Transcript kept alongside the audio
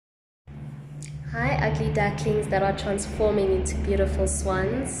Hi, ugly ducklings that are transforming into beautiful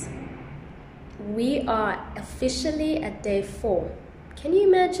swans. We are officially at day 4. Can you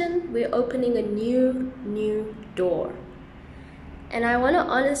imagine? We're opening a new door. And I want to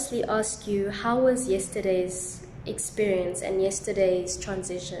honestly ask you, how was yesterday's experience and yesterday's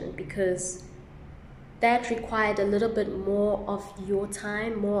transition? Because that required a little bit more of your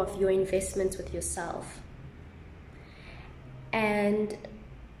time, more of your investment with yourself. And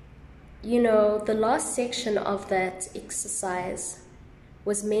you know, the last section of that exercise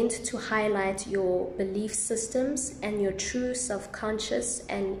was meant to highlight your belief systems and your true self-conscious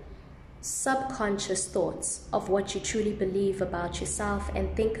and subconscious thoughts of what you truly believe about yourself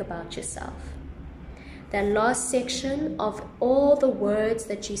and think about yourself. That last section of all the words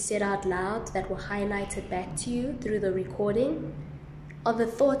that you said out loud that were highlighted back to you through the recording are the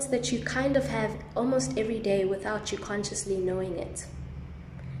thoughts that you kind of have almost every day without you consciously knowing it.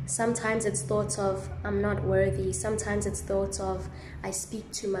 Sometimes it's thoughts of, I'm not worthy. Sometimes it's thoughts of, I speak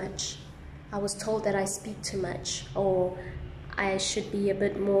too much. I was told that I speak too much. Or I should be a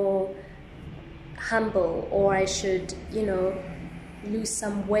bit more humble. Or I should, lose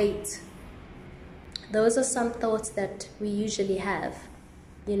some weight. Those are some thoughts that we usually have,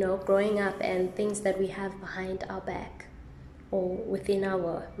 growing up, and things that we have behind our back or within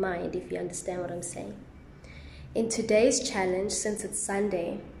our mind, if you understand what I'm saying. In today's challenge, since it's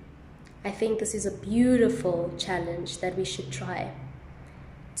Sunday, I think this is a beautiful challenge that we should try.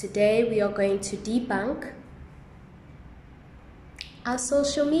 Today we are going to debunk our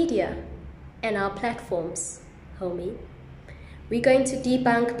social media and our platforms, homie. We're going to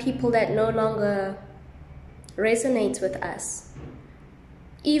debunk people that no longer resonate with us.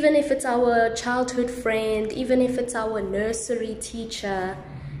 Even if it's our childhood friend, even if it's our nursery teacher,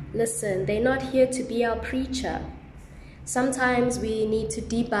 listen, they're not here to be our preacher. Sometimes we need to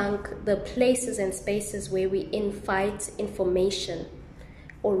debunk the places and spaces where we invite information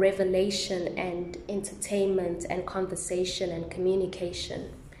or revelation and entertainment and conversation and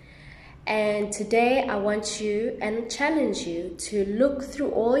communication. And today I want you and challenge you to look through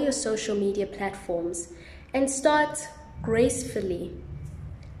all your social media platforms and start gracefully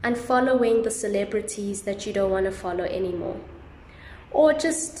unfollowing the celebrities that you don't want to follow anymore. Or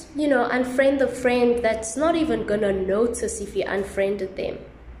just, unfriend the friend that's not even going to notice if you unfriended them.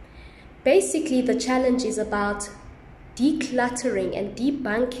 Basically, the challenge is about decluttering and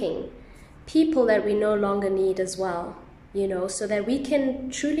debunking people that we no longer need as well, so that we can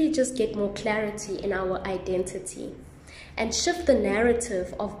truly just get more clarity in our identity and shift the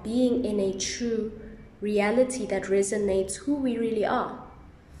narrative of being in a true reality that resonates who we really are.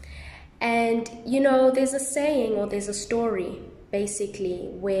 And, there's a saying or there's a story, basically,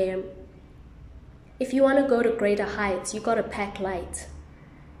 where if you want to go to greater heights, you got to pack light.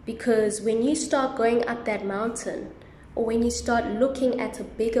 Because when you start going up that mountain, or when you start looking at a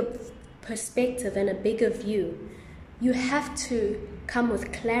bigger perspective and a bigger view, you have to come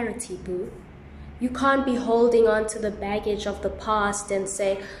with clarity, boo. You can't be holding on to the baggage of the past and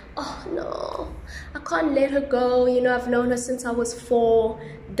say, oh no, I can't let her go. I've known her since I was 4.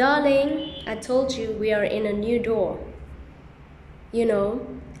 Darling, I told you we are in a new door.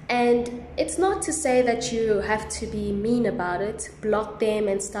 And it's not to say that you have to be mean about it, block them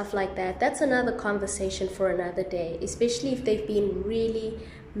and stuff like that. That's another conversation for another day, especially if they've been really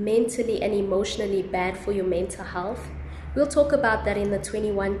mentally and emotionally bad for your mental health. We'll talk about that in the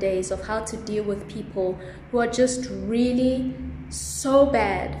 21 days of how to deal with people who are just really so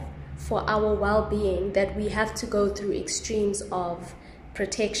bad for our well-being that we have to go through extremes of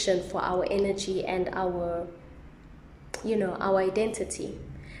protection for our energy and our identity.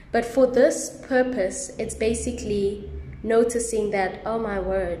 But for this purpose, it's basically noticing that, oh my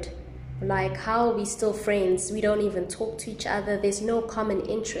word, like, how are we still friends? We don't even talk to each other. There's no common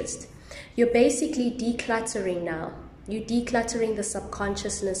interest. You're basically decluttering now. You're decluttering the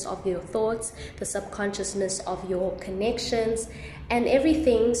subconsciousness of your thoughts, the subconsciousness of your connections, and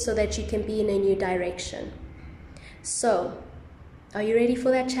everything so that you can be in a new direction. So, are you ready for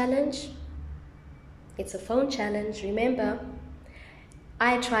that challenge? It's a phone challenge, remember.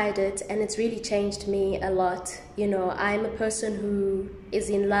 I tried it and it's really changed me a lot. I'm a person who is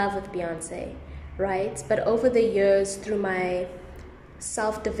in love with Beyonce, right? But over the years, through my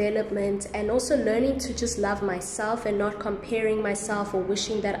self-development and also learning to just love myself and not comparing myself or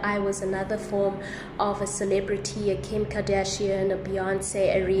wishing that I was another form of a celebrity, a Kim Kardashian, a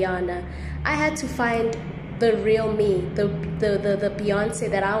Beyonce, a Rihanna, I had to find the real me, the Beyonce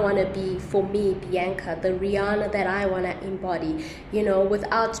that I want to be for me, Bianca, the Rihanna that I want to embody,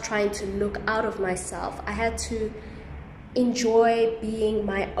 without trying to look out of myself. I had to enjoy being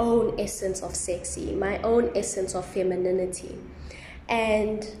my own essence of sexy, my own essence of femininity.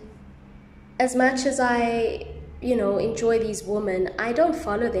 And as much as I, enjoy these women, I don't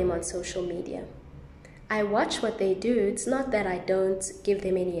follow them on social media. I watch what they do. It's not that I don't give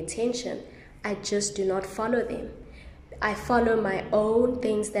them any attention. I just do not follow them. I follow my own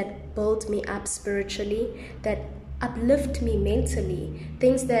things that build me up spiritually, that uplift me mentally,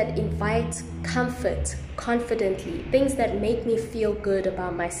 things that invite comfort confidently, things that make me feel good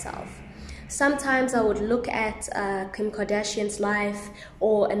about myself. Sometimes I would look at Kim Kardashian's life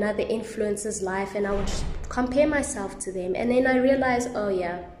or another influencer's life, and I would compare myself to them. And then I realize, oh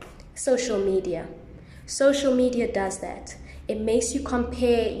yeah, social media. Social media does that. It makes you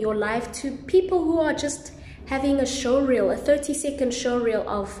compare your life to people who are just having a show reel, a 30-second show reel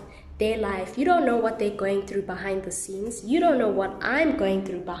of their life. You don't know what they're going through behind the scenes. You don't know what I'm going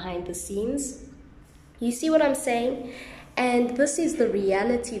through behind the scenes. You see what I'm saying? And this is the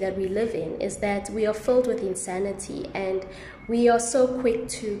reality that we live in, is that we are filled with insanity, and we are so quick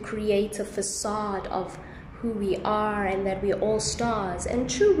to create a facade of who we are and that we're all stars. And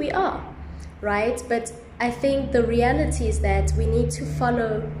true, we are, right? But I think the reality is that we need to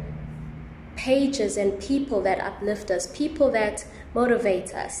follow pages and people that uplift us, people that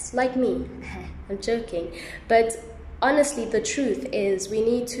motivate us, like me. I'm joking. But honestly, the truth is we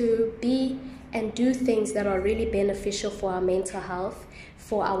need to be and do things that are really beneficial for our mental health,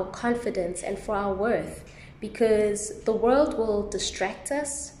 for our confidence, and for our worth. Because the world will distract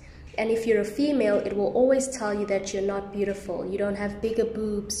us. And if you're a female, it will always tell you that you're not beautiful. You don't have bigger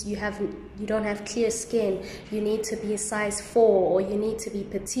boobs. You don't have clear skin. You need to be a size 4, or you need to be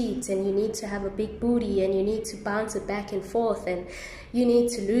petite, and you need to have a big booty, and you need to bounce it back and forth, and you need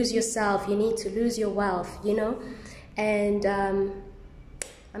to lose yourself. You need to lose your wealth, And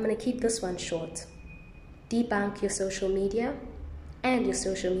I'm going to keep this one short. Debunk your social media and your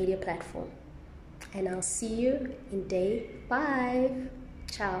social media platform. And I'll see you in day 5.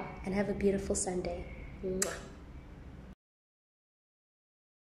 Ciao, and have a beautiful Sunday. Mwah.